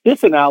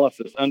This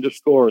analysis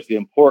underscores the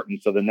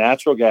importance of the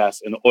natural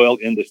gas and oil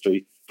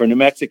industry for New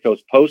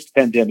Mexico's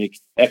post-pandemic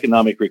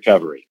economic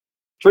recovery.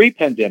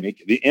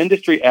 Pre-pandemic, the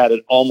industry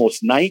added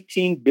almost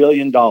 $19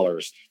 billion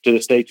to the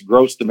state's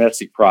gross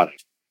domestic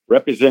product,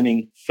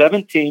 representing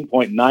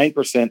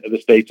 17.9% of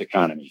the state's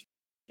economy.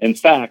 In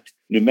fact,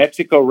 New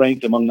Mexico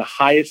ranked among the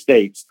highest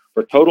states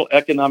for total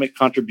economic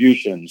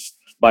contributions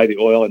by the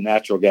oil and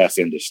natural gas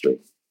industry.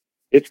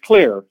 It's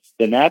clear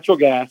the natural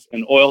gas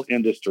and oil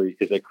industry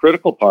is a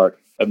critical part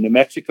of New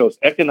Mexico's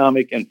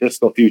economic and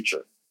fiscal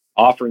future,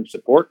 offering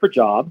support for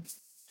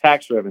jobs,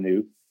 tax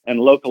revenue, and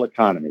local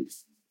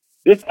economies.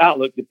 This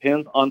outlook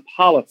depends on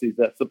policies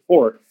that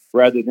support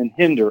rather than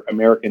hinder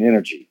American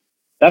energy.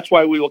 That's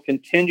why we will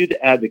continue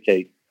to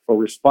advocate for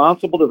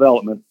responsible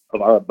development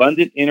of our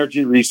abundant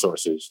energy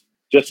resources,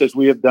 just as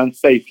we have done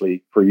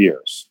safely for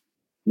years.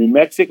 New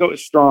Mexico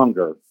is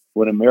stronger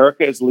when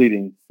America is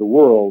leading the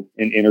world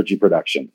in energy production.